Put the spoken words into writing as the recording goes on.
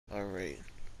Alright.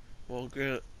 Well,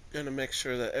 gonna make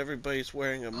sure that everybody's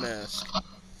wearing a mask.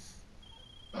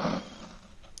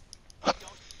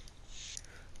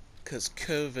 Because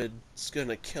COVID's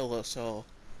gonna kill us all.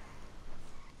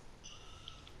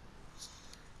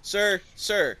 Sir,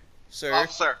 sir, sir.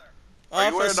 Officer, are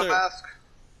you wearing a mask?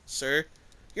 Sir,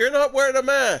 you're not wearing a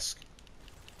mask.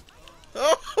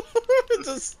 Oh,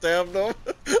 just stabbed him.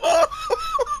 Oh,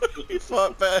 he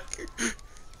fought back.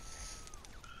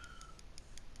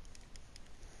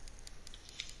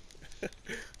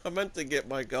 I meant to get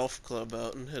my golf club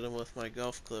out and hit him with my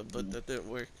golf club, but that didn't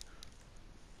work.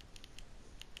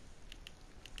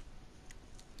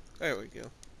 There we go.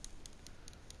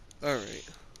 Alright.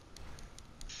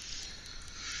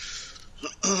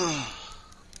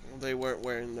 They weren't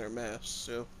wearing their masks,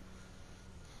 so...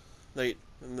 and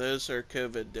those are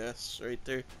COVID deaths right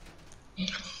there.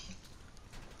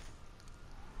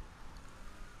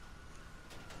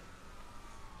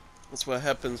 That's what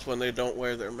happens when they don't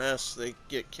wear their masks. They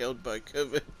get killed by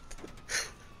COVID.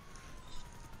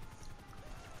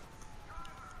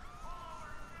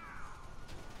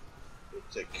 We'll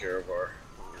take care of our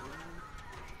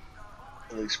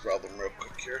police problem real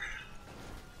quick here.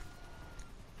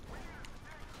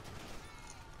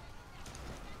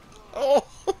 Oh!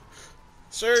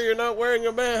 Sir, you're not wearing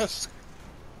a mask!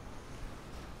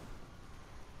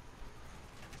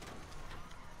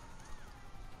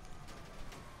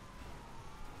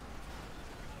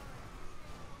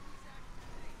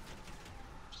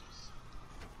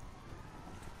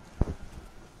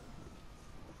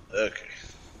 Okay.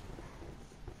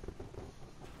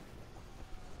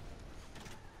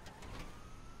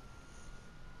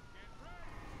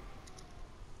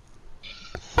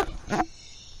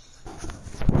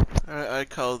 I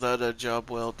call that a job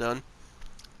well done.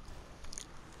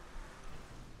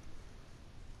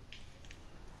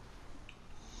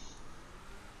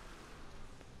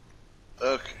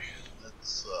 Okay,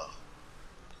 let's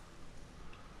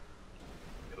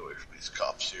get away from these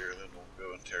cops here, and then we'll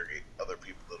go interrogate other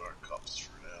people that aren't cops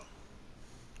for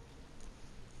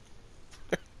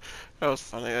now. That was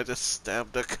funny, I just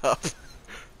stabbed a cop.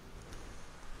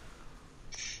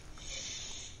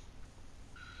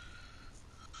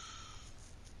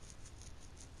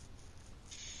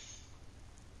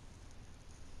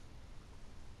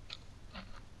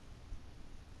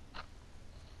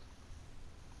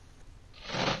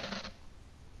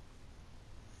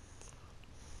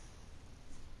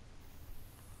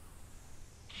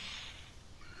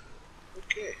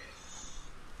 Okay.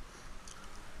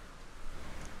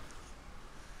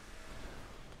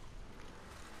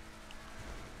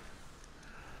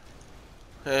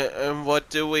 And what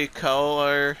do we call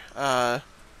our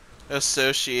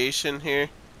association here?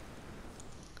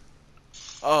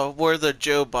 Oh, we're the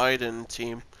Joe Biden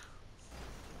team.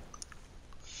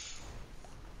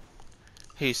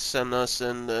 He sent us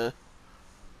in the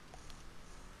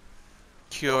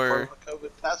cure. Part of the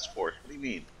COVID task force. What do you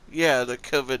mean? Yeah, the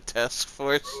COVID task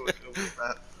force. Oh, the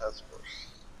COVID task force.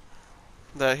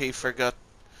 That he forgot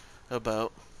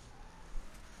about.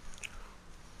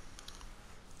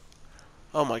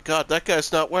 Oh my god, that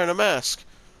guy's not wearing a mask.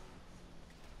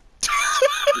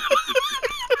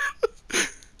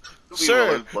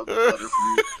 Sir!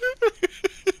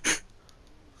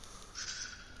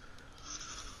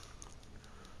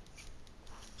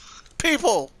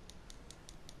 People!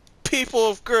 People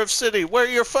of Grove City, wear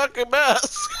your fucking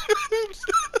mask!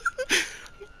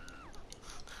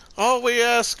 All we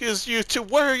ask is you to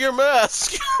wear your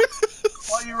mask!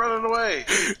 Why are you running away?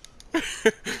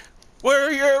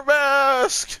 Wear your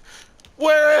mask!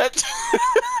 Wear it!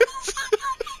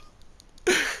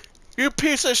 You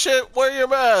piece of shit, wear your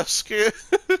mask!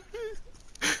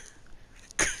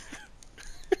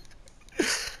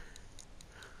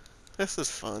 This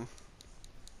is fun.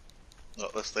 No,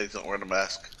 this thing's not wearing a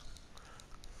mask.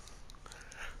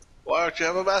 Why don't you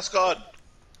have a mask on?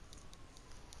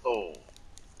 Oh.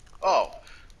 Oh.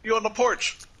 You on the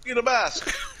porch. Need a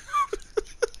mask.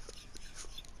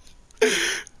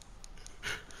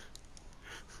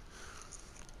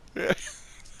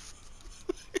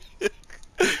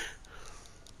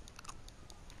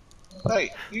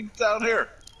 Hey, you down here.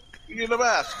 You need a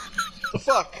mask. The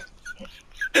fuck?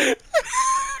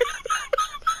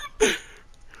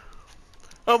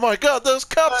 Oh my god, those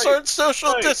cops Hey, aren't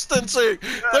social hey, distancing!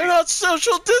 hey. They're not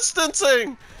social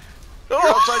distancing! You're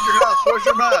outside your house. Where's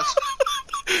your mask?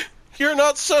 You're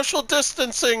not social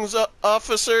distancing,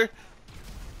 officer!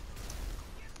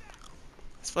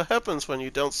 That's what happens when you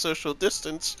don't social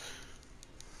distance.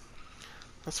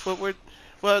 That's what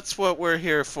we're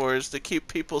here for, is to keep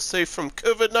people safe from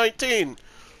COVID-19!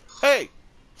 Hey!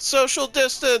 Social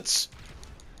distance!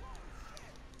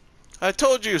 I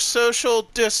told you, social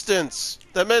distance.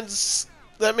 That means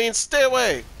stay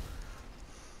away.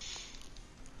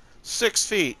 6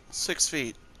 feet. 6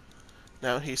 feet.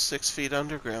 Now he's 6 feet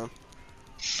underground.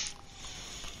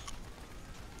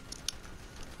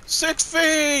 6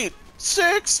 feet!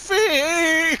 6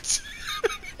 feet!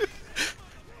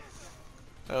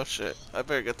 Oh shit, I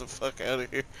better get the fuck out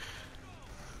of here.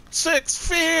 6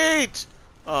 feet!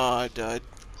 Oh, I died.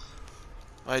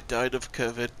 I died of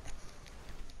COVID.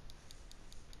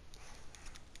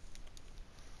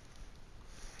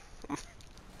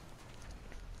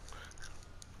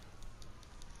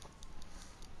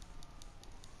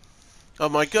 Oh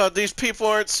my god, these people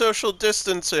aren't social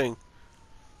distancing.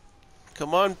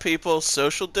 Come on, people,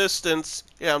 social distance.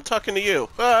 Yeah, I'm talking to you.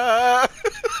 Ah!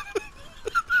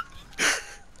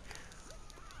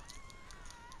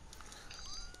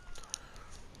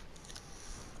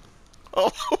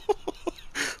 Oh.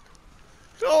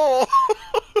 Oh.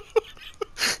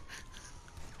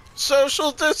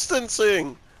 Social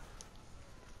distancing.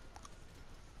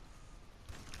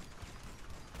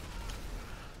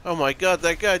 Oh my god,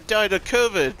 that guy died of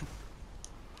COVID.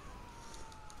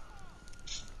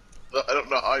 I don't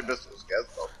know how I missed those gas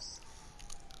pumps.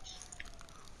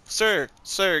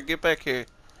 Sir, get back here.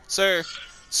 Sir,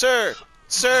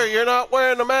 you're not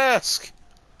wearing a mask.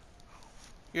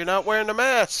 You're not wearing a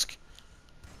mask.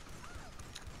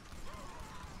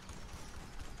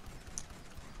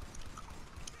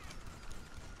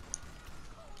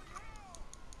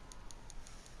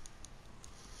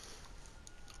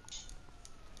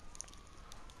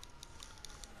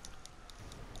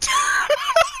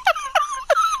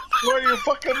 Wear your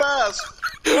fucking mask!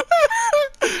 Oh,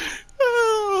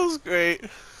 that was great.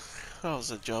 That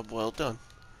was a job well done.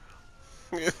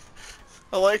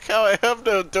 I like how I have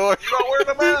no door. You're not wearing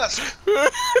a mask!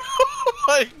 Oh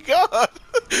my god!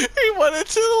 He went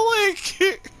into the lake!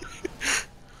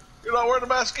 You're not wearing a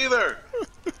mask either!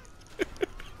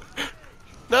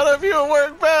 None of you are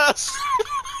wearing masks!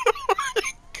 Oh my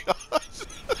god!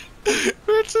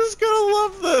 Rich is gonna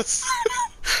love this!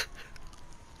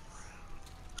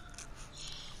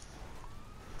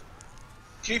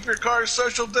 Keep your car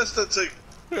social distancing!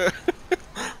 There.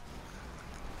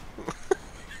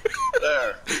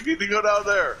 You need to go down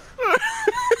there.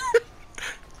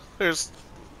 There's...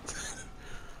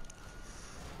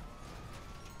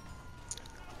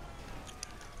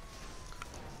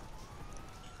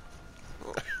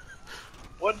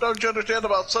 What don't you understand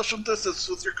about social distance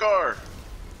with your car?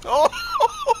 Oh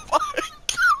my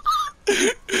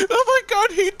god! Oh my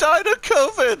god, he died of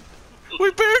COVID!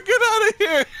 We better get out of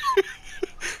here!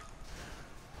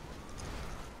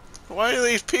 Why do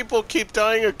these people keep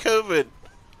dying of COVID?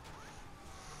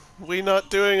 We not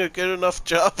doing a good enough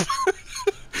job?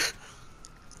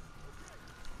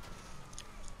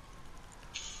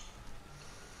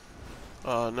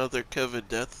 Oh, another COVID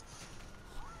death.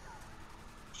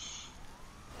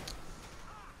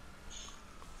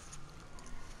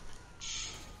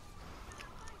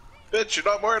 Bitch, you're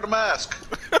not wearing a mask.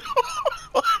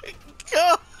 Oh my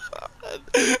god! Oh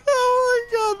my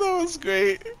god, that was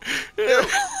great.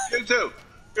 You too.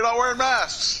 You're not wearing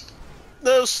masks.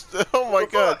 No, oh my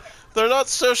What? god. They're not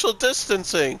social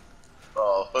distancing.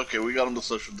 Oh, okay, we got them to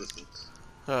social distance.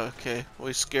 Okay,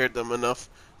 we scared them enough.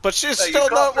 But she's Hey, still you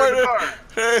not coughed in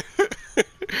wearing the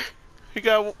You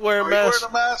gotta wear a Are you mask.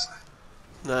 wearing a mask?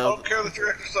 I No. don't care that you're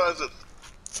exercising.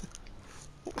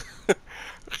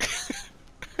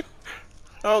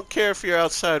 I don't care if you're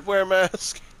outside. Wear a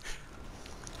mask.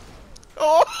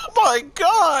 Oh my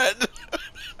god!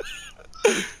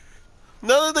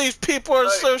 None of these people are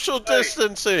social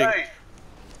distancing. Hey,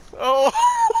 Oh.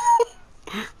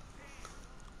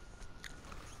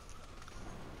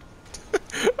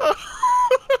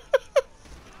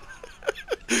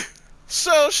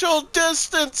 Social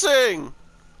distancing.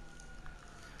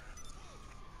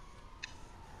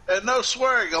 and no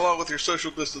swearing along with your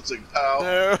social distancing, pal.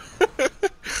 No.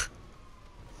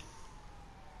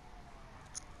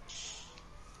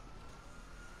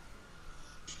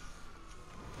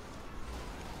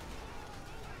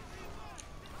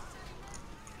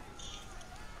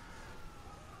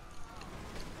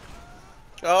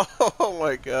 Oh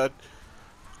my god.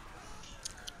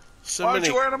 So Why aren't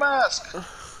many, you wearing a mask?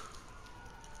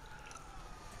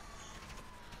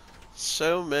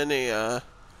 so many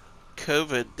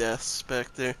COVID deaths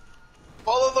back there.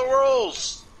 Follow the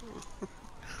rules.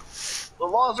 The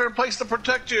laws are in place to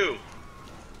protect you.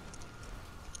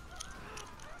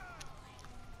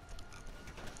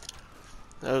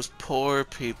 Those poor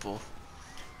people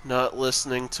not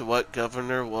listening to what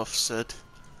Governor Wolf said.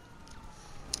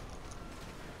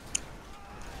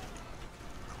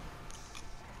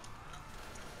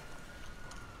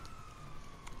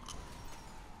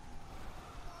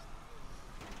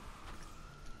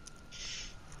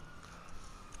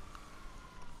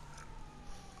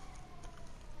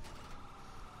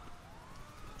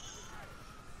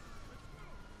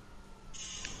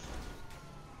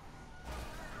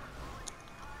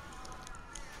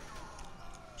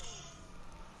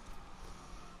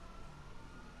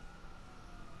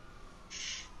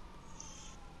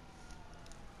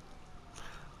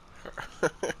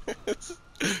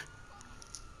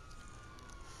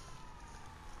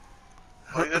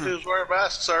 All you gotta do is wear a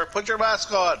mask, sir. Put your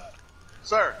mask on.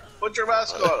 Sir, put your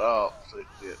mask on. Oh,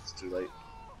 it's too late.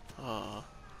 Oh.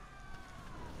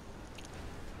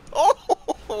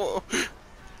 Oh!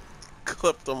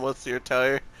 Clipped them with your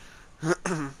tire.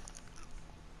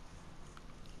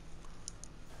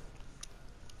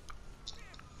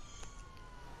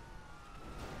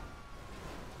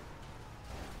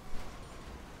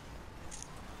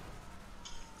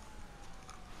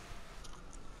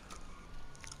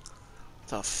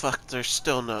 The fuck, they're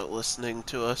still not listening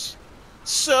to us.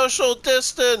 Social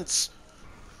distance!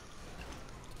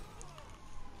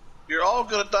 You're all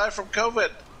gonna die from COVID.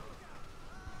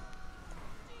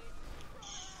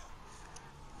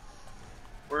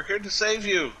 We're here to save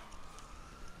you.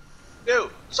 You,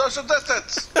 social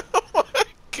distance! Oh my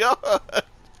god!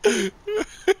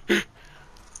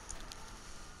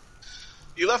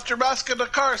 You left your mask in the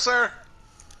car, sir.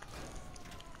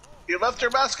 You left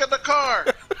your mask in the car.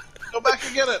 Go back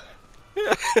and get it.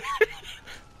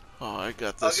 Oh, I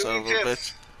got I'll this give son you of a a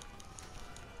gift.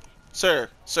 bitch.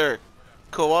 Sir,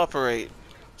 cooperate.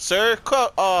 Sir,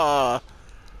 Aw.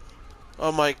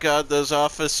 Oh my god, those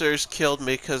officers killed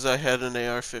me because I had an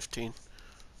AR-15.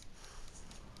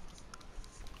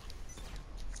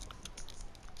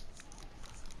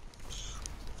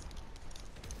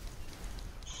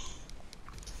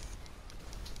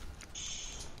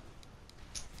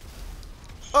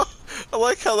 Oh, I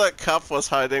like how that cop was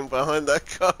hiding behind that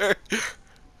car.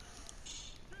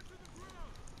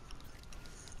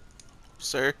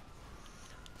 Sir,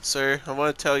 I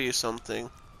want to tell you something.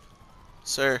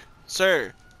 Sir,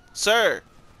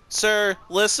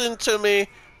 listen to me.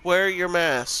 Wear your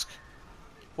mask.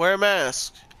 Wear a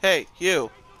mask. Hey,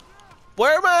 you.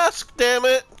 Wear a mask, damn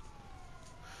it!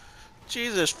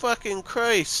 Jesus fucking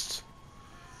Christ.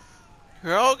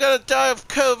 You're all gonna die of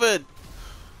COVID.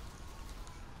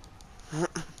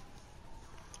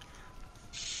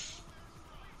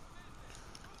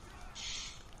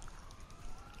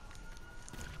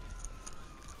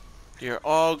 You're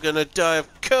all gonna die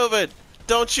of COVID.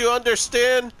 Don't you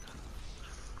understand?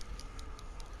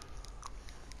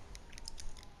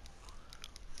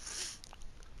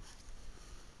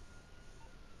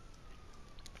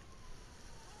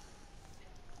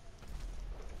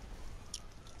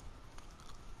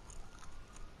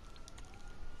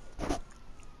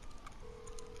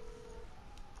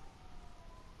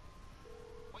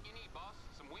 What you need, boss?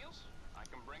 Some wheels? I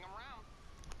can bring them round.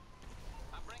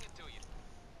 I'll bring it to you.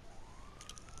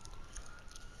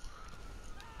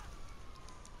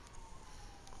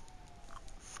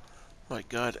 My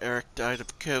god, Eric died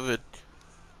of COVID.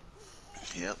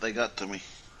 Yeah, they got to me.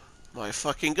 My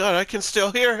fucking god, I can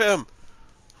still hear him!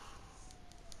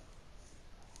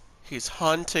 He's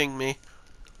haunting me.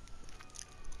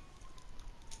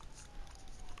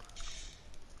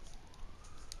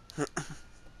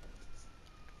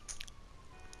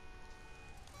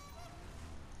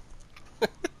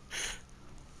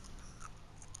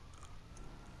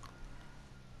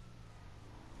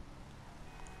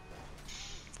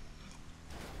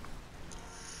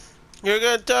 You're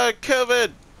gonna die of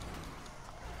COVID!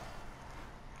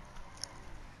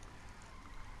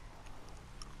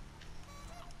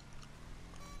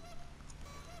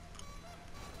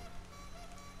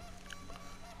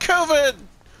 COVID!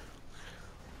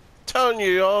 Telling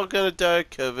you, you're all gonna die of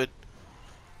COVID.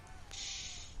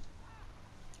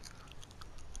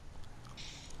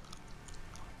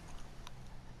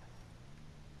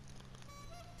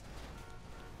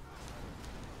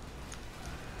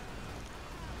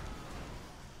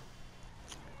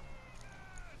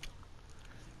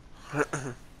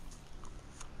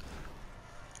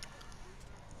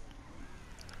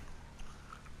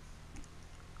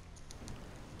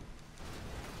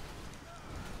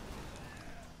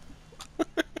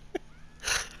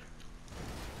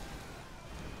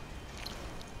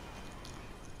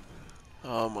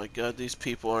 Oh my god, these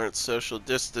people aren't social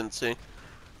distancing.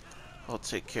 I'll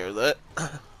take care of that.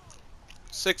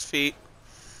 6 feet.